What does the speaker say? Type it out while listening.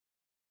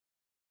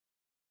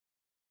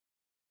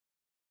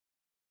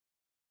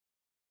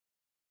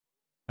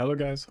Hello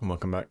guys, and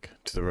welcome back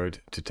to the road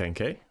to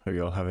 10k. Hope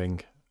you're all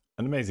having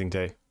an amazing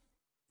day.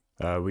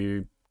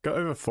 We got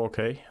over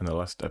 4k in the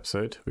last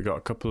episode. We got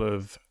a couple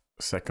of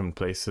second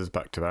places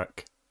back to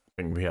back.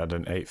 I think we had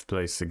an 8th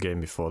place the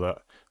game before that,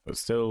 but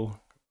still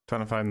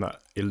trying to find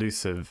that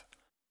elusive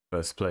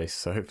first place.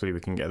 So hopefully we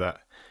can get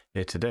that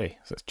here today.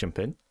 So let's jump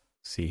in,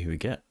 see who we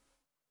get.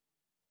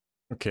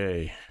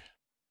 Okay,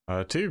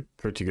 two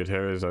pretty good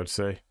heroes, I would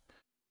say.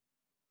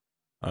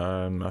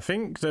 I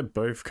think they're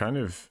both kind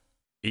of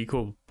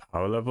equal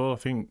power level. I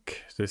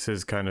think this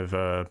is kind of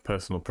a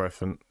personal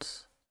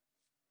preference,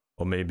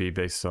 or maybe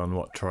based on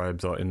what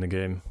tribes are in the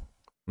game.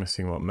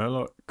 Missing what?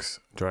 Murlocs,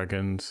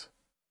 dragons,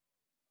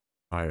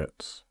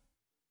 pirates.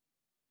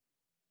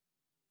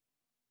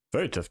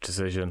 Very tough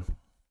decision.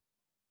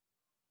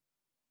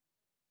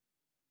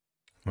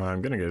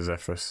 I'm gonna go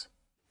Zephrys.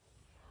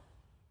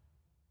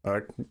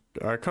 I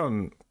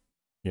can't,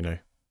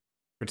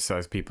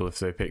 criticize people if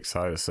they pick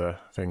Cyrus. I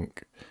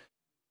think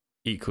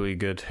equally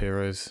good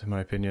heroes, in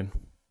my opinion.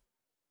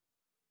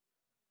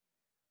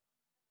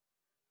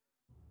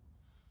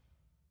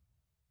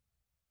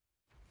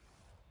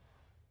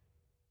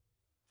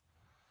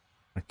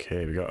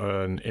 Okay, we got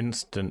an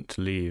instant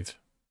leave.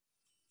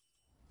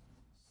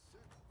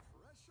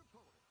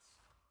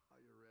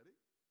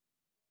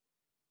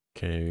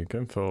 Okay,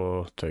 going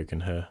for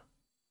token here.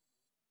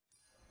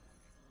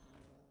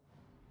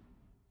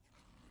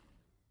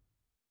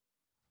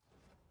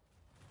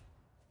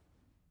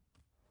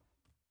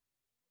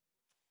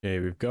 Okay,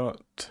 we've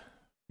got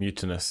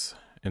Mutinous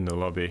in the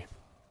lobby.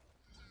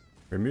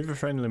 Remove a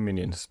friendly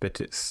minion, spit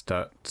its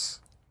stats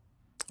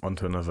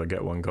onto another,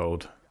 get 1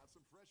 gold.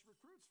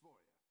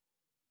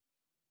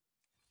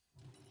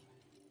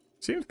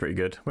 Seems pretty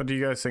good. What do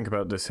you guys think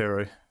about this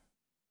hero?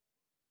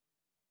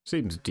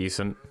 Seems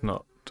decent,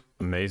 not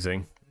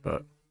amazing,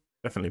 but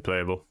definitely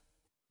playable.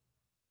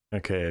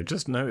 Okay, I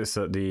just noticed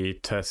that the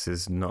Tess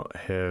is not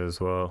here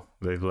as well.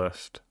 They've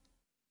left.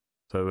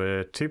 So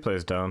we're 2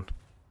 players down.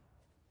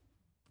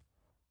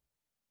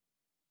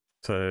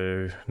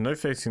 So, no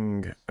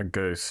facing a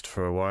ghost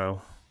for a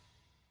while.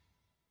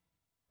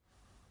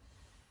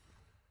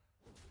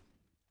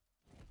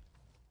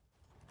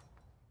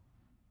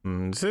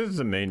 This is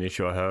the main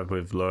issue I have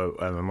with low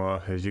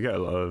MMR, is you get a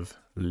lot of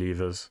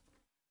levers.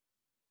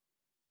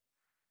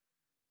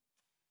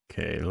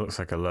 Okay, looks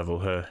like a level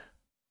here.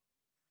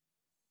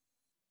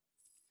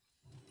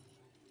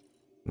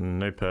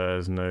 No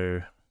pairs,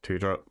 no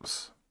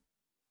 2-drops.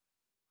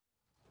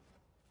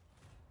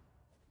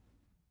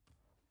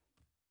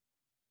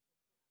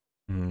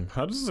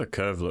 How does the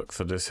curve look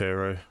for this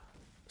hero?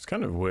 It's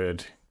kind of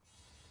weird.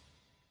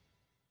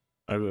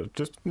 I've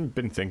just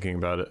been thinking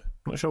about it.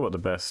 I'm not sure what the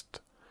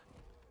best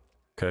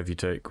curve you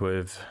take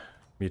with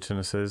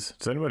Mutinous is.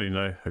 Does anybody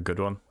know a good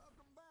one?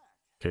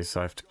 In case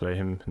I have to play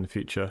him in the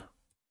future.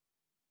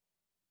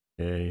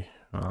 Okay.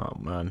 Oh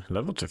man,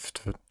 level to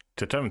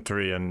turn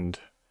 3 and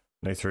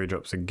no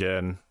 3-drops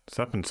again. It's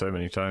happened so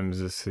many times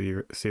this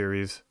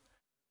series.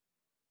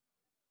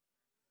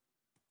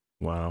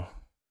 Wow.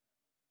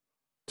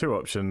 2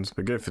 options,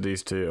 but go for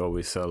these 2 or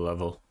we sell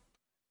level.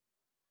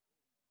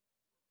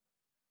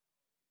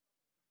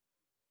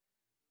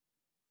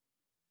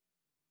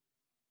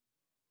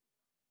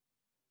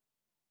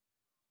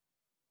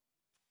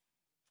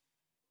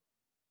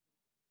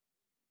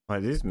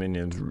 Like, these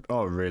minions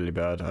are really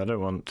bad. I don't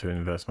want to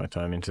invest my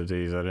time into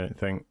these, I don't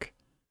think.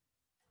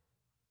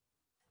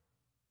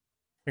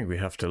 I think we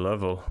have to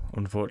level,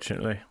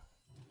 unfortunately.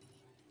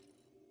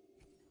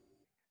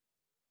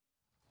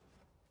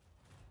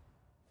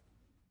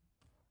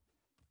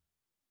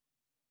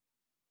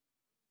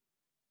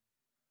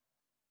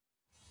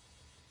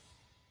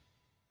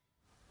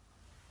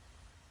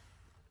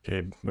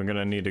 Okay, we're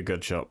gonna need a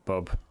good shot,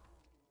 Bob.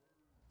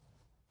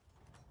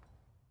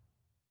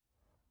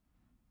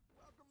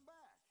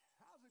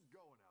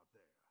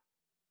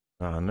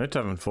 No to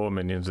having 4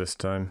 minions this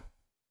time.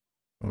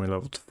 When we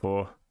leveled to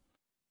 4.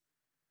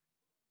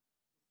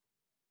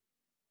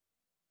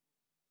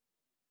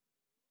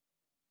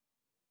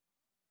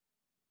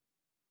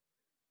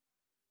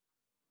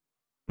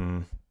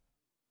 I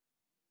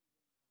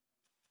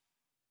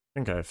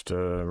think I have to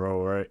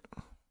roll, right?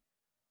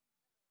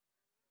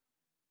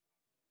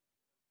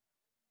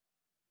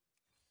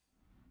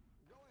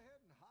 Go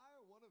ahead and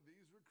hire one of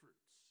these recruits.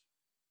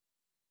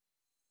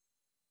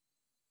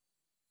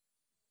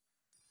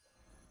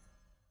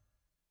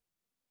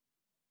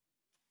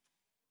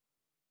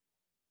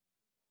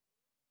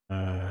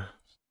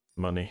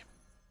 Money.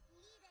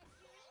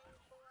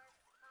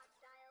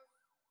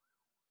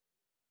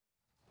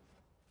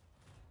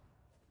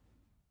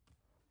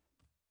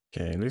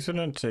 Okay, at least we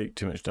don't take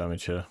too much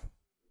damage here.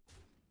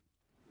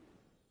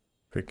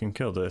 If we can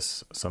kill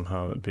this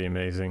somehow, it'd be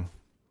amazing.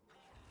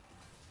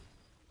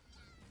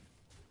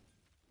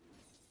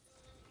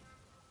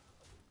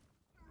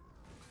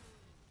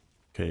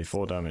 Okay,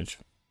 4 damage.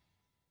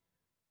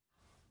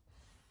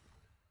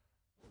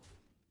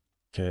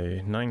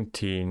 Okay,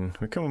 19.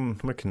 We can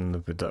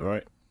live with that,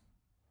 right?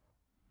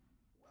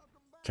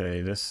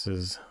 Okay, this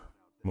is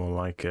more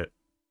like it.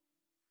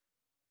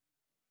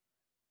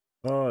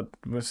 Oh,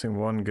 missing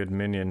one good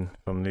minion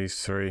from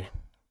these three.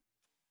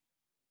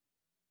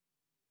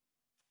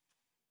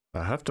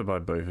 I have to buy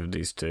both of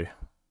these two.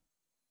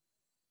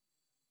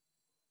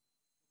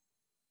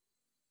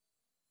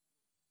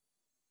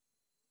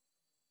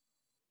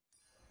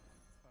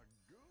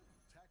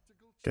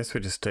 Guess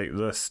we just take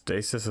the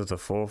stasis as a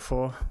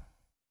 4/4.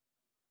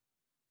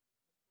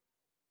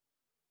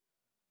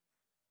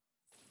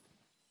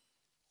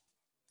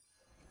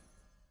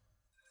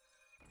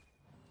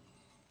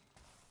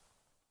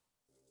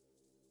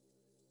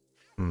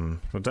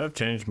 Would that have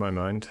changed my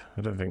mind?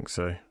 I don't think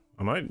so.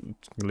 I might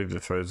leave the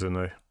frozen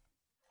though.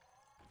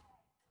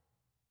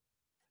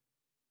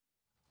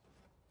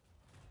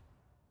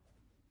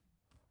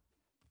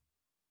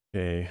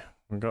 Okay,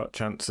 we've got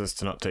chances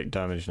to not take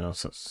damage now,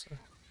 so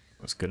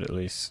that's good at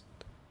least.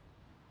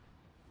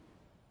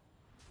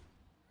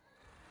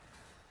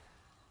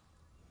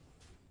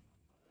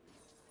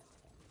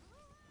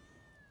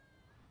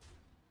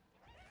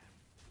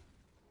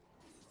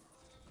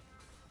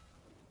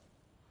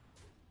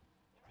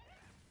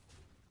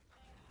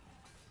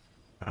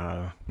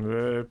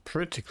 We're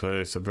pretty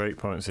close. The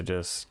breakpoints are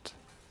just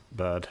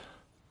bad.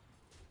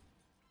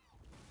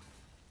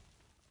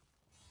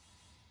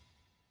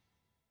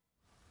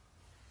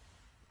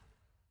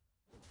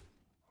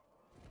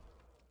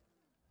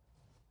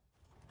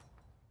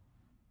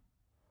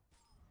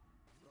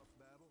 Rough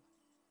battle.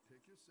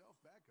 Pick yourself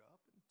back up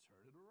and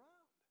turn it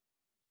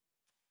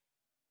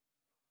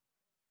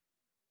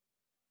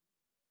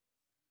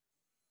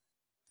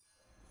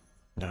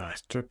around.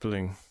 It's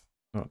tripling.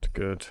 Not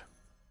good.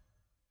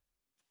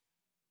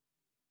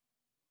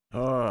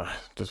 Oh,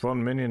 there's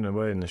one minion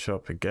away in the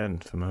shop again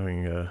from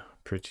having a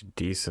pretty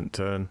decent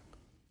turn.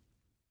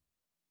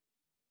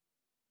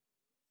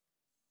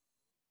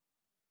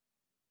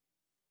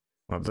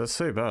 Well, that's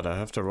so bad. I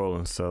have to roll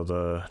and sell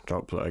the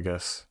droplet, I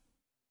guess.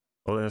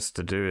 All it has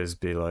to do is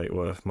be like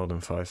worth more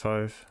than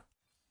 5/5.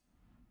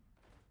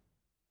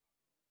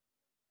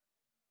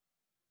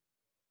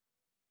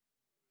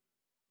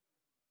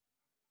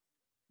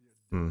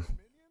 Minion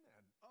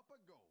and up a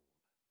gold.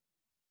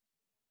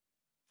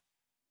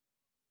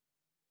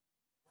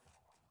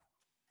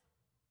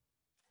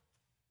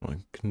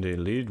 I can do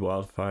lead,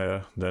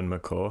 wildfire, then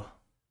macaw.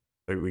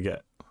 Hope we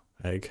get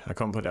egg. I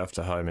can't put it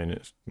after high min,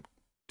 it's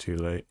too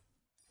late.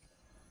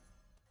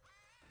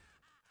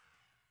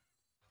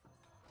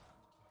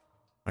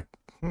 I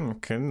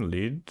can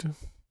lead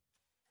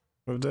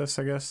with this,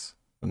 I guess.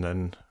 And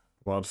then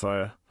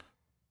wildfire.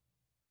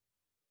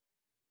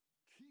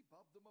 Keep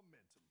up the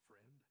momentum,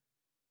 friend.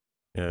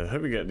 Yeah,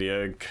 hope we get the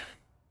egg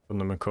from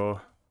the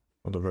macaw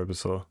or the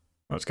robosaur.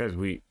 Oh, this guy's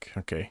weak.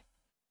 Okay.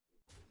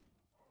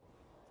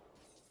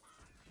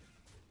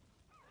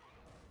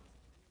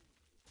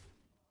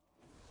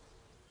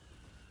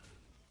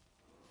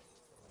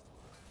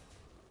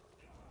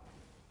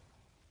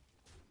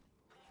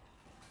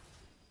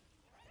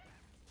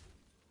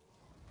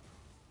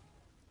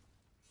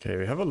 Okay,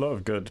 we have a lot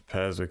of good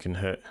pairs we can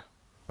hit.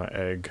 Like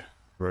egg,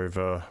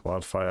 rover,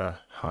 wildfire,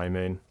 high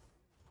main.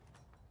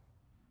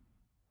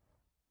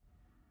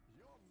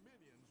 Your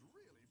minions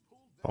really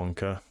pulled that.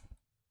 Bonker.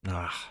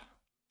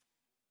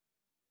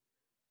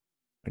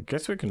 I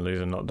guess we can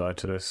lose and not die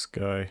to this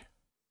guy.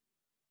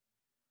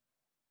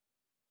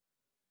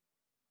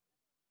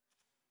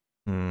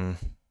 I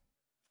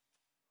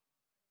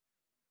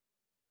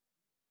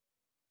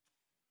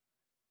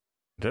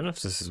don't know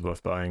if this is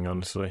worth buying,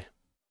 honestly.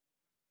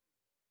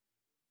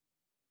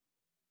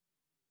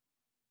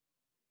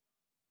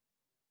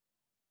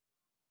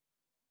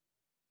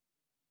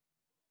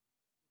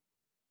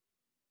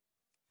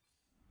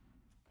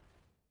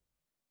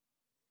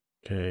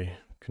 Okay,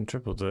 can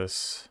triple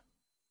this.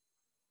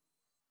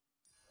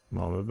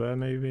 Mama bear,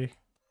 maybe?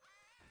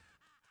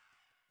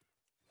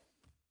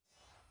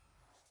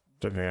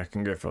 Don't think I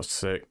can go for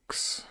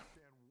 6.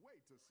 Can't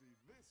wait to see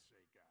this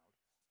shake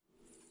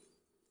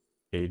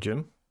out.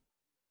 Agent.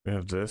 We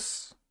have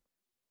this.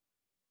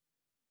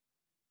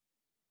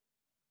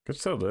 Could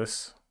sell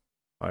this.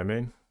 I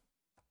mean.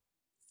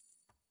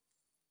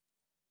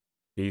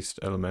 East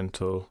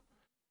Elemental.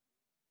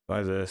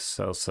 Buy this,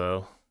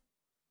 sell.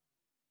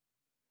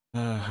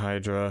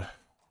 Hydra.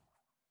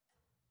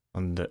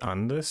 And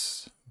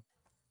this.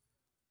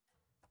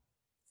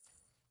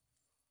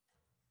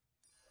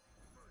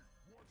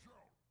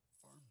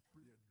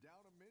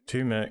 Down a minion.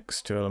 2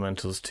 mechs, 2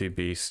 elementals, 2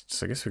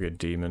 beasts. I guess we get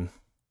demon.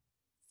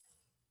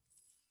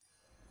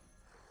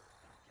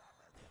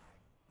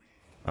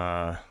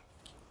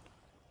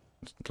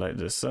 Like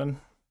this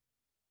then.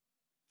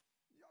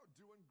 You're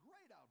doing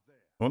great out there.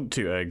 I want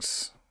 2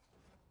 eggs.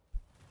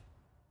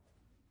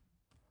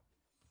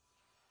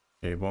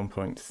 Okay,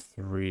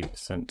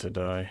 1.3% to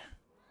die.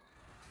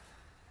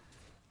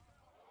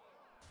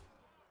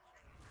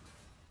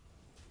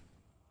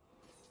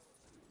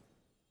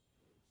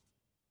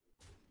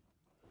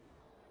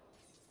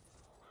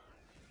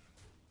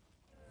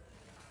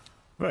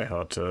 Very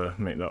hard to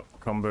make that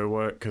combo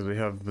work because we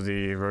have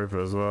the rover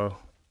as well.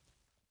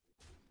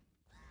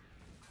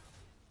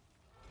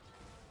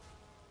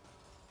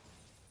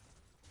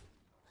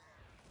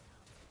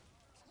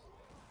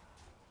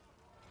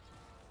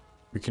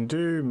 We can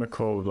do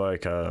McCall with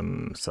like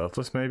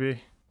Selfless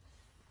maybe.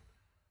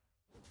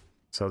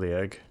 Sell the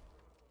egg.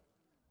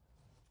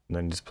 And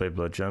then just play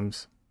blood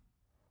gems.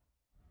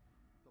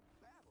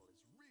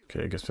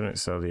 Okay, I guess we don't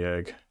sell the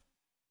egg.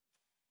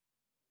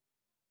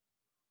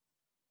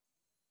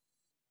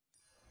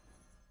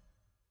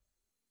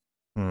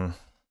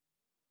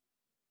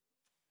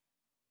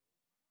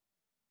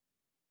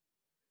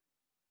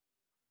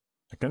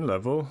 I can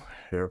level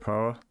hero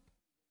power.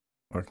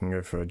 Or I can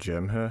go for a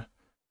gem here.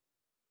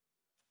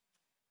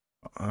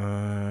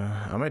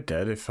 Am I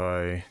dead if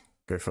I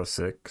go for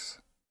 6?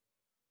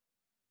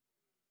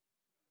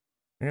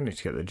 I'm gonna need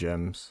to get the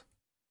gems.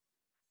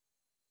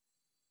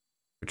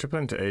 We triple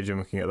into Age and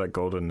we can get that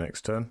golden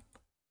next turn.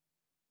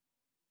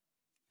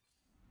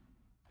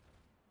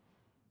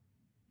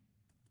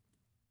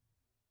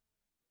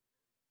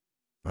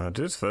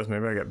 Do this first,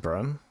 maybe I get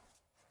Bran.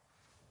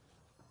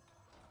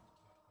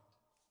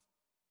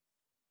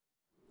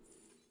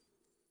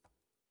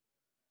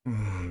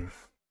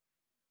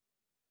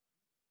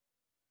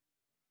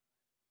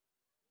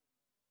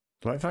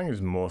 Lightfang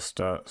is more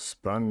stats.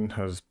 Bran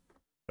has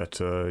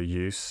better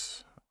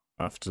use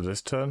after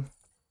this turn.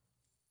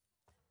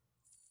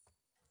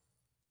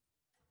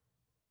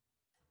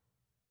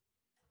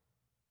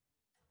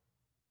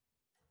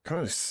 Can't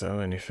really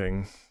sell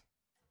anything.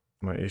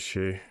 My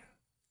issue.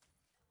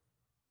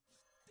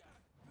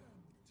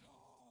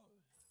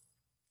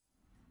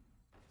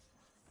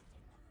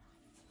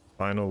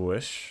 Final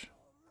wish.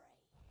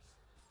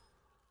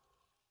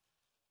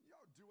 You're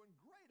doing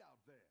great out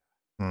there.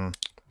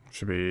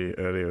 Should be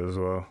earlier as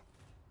well.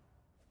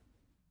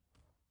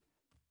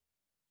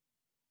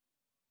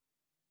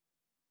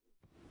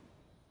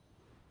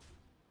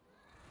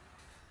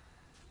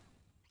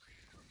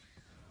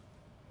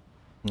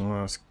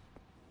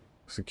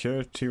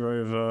 Security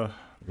rover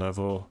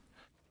level.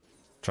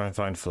 Try and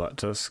find Flat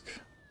Tusk.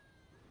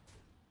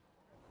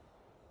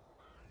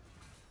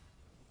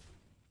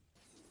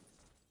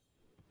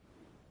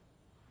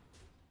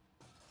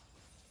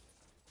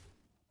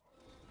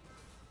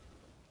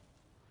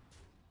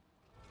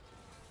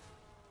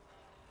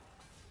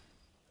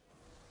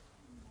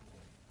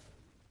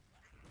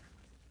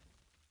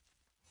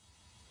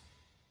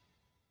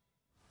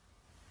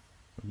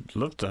 I'd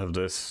love to have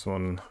this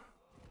one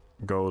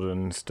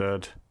golden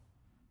instead.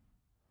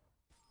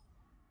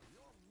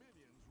 Your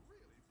minions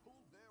really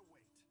pulled their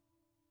weight.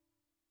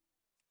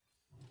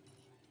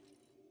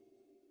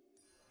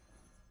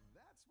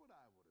 That's what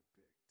I would have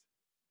picked.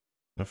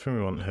 Nothing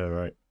we want here,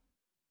 right?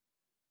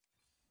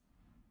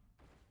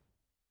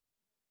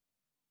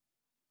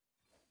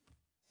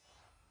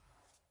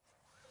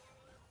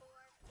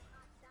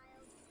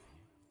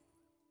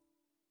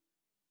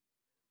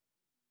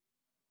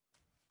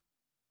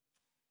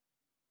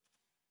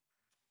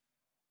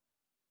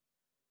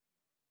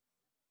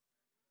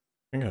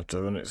 I think I have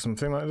to run it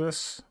something like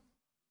this.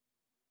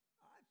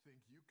 I think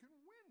you can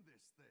win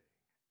this thing.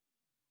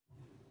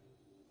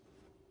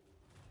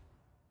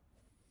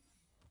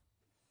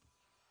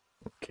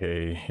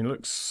 Okay, he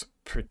looks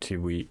pretty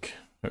weak.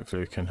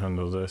 Hopefully we can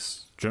handle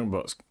this.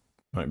 Junkbots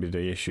might be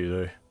the issue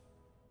though.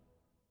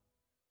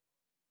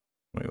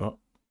 Wait, what?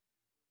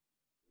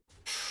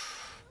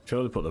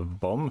 Surely put the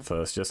bomb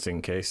first just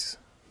in case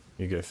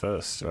you go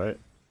first, right?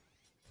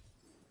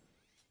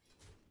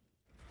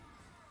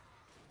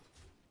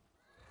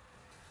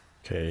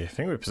 Okay, I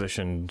think we're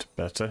positioned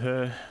better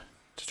here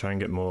to try and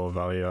get more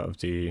value out of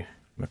the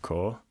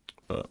Macaw,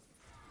 but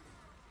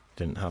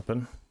didn't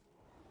happen.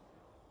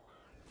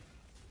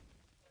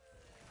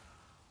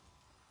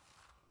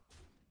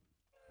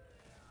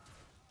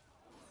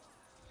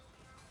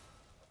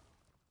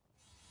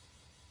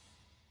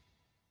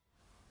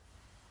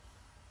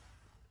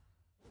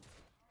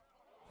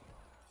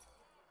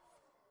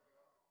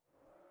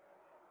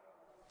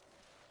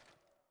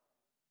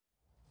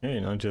 Yeah,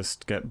 you know,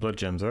 just get blood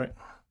gems, right?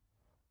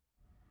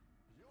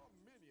 Your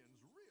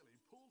minions really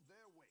pulled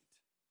their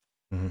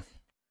weight.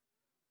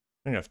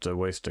 I think I have to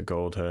waste a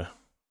gold here.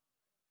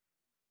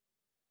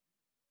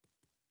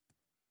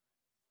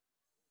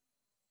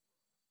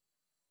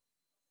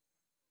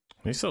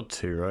 You sold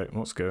 2, right?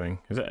 What's going?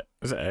 Is it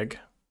egg?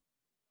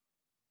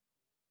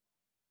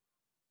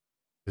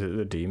 Is it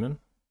the demon?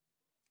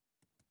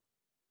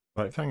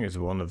 Lightfang is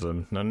one of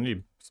them. I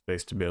need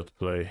space to be able to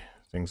play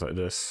things like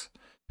this.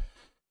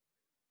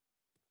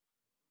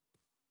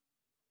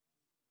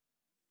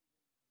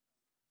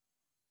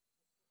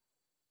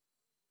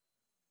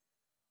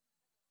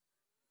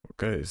 What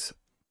goes?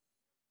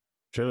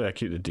 Surely I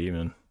keep the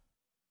demon. I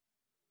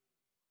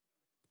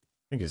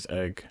think it's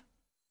egg.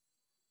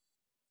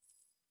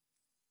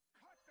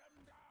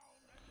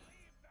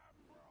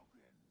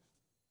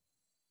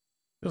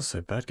 Feels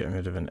so bad getting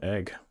rid of an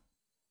egg.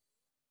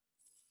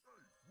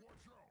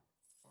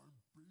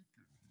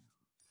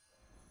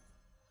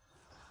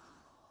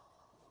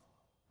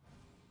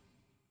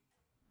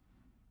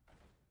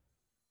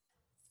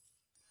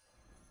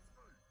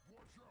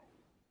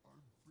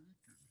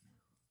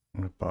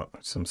 I'm gonna buy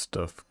some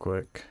stuff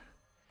quick.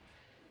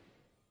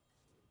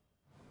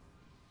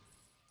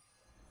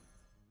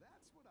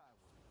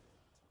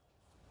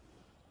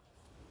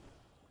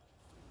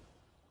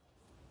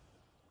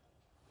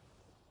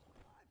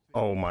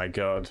 Oh my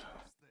god.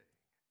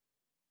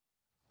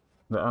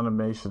 The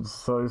animation's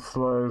so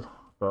slow,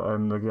 but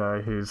I'm the guy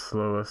who's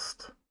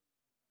slowest.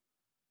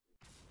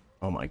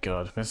 Oh my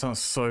god, missed on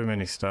so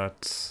many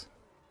stats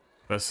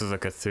versus a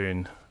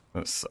Cthulhu.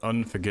 That's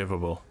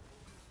unforgivable.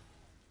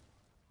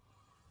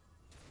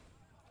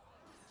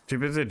 Too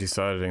busy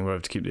deciding whether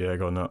to keep the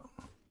egg or not.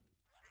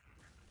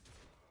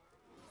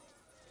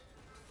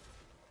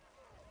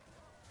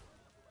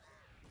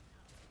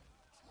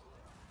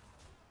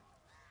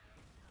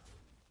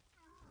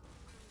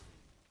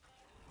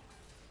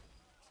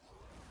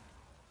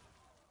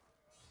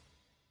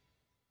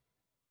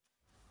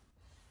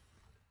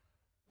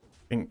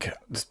 I think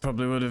this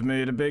probably would have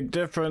made a big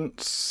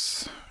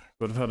difference.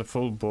 Would have had a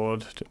full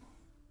board.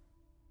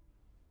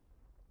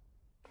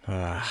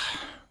 That's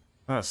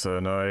so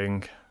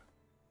annoying.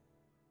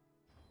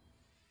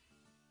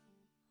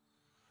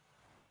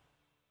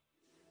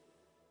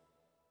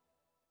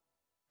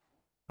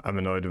 I'm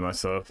annoyed with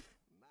myself.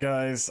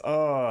 Guys,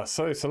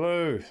 so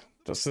slow.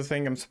 That's the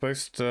thing I'm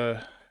supposed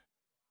to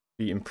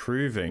be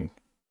improving.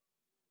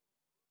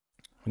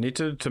 I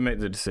needed to make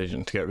the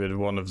decision to get rid of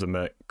one of the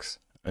mechs,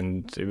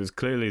 and it was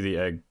clearly the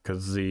egg,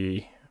 because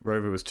the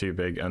rover was too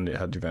big and it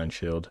had Divine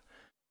Shield.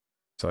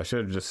 So I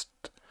should have just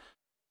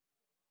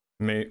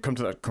come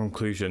to that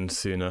conclusion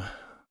sooner,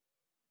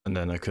 and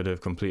then I could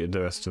have completed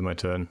the rest of my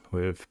turn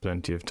with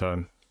plenty of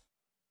time.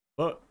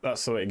 But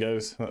that's the way it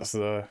goes. That's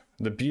the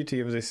beauty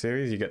of this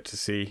series. You get to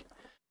see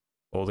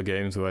all the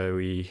games where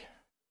we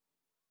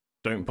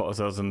don't put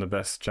ourselves in the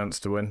best chance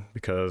to win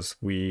because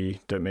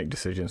we don't make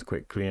decisions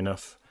quickly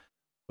enough.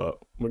 But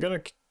we're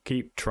going to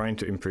keep trying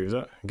to improve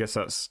that. I guess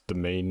that's the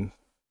main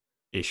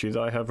issue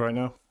that I have right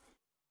now.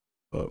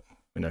 But,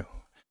 you know,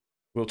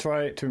 we'll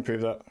try to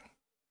improve that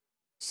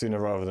sooner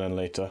rather than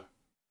later.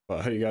 But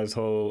I hope you guys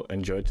all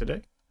enjoyed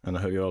today, and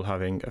I hope you're all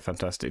having a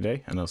fantastic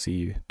day, and I'll see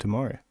you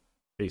tomorrow.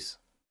 Peace.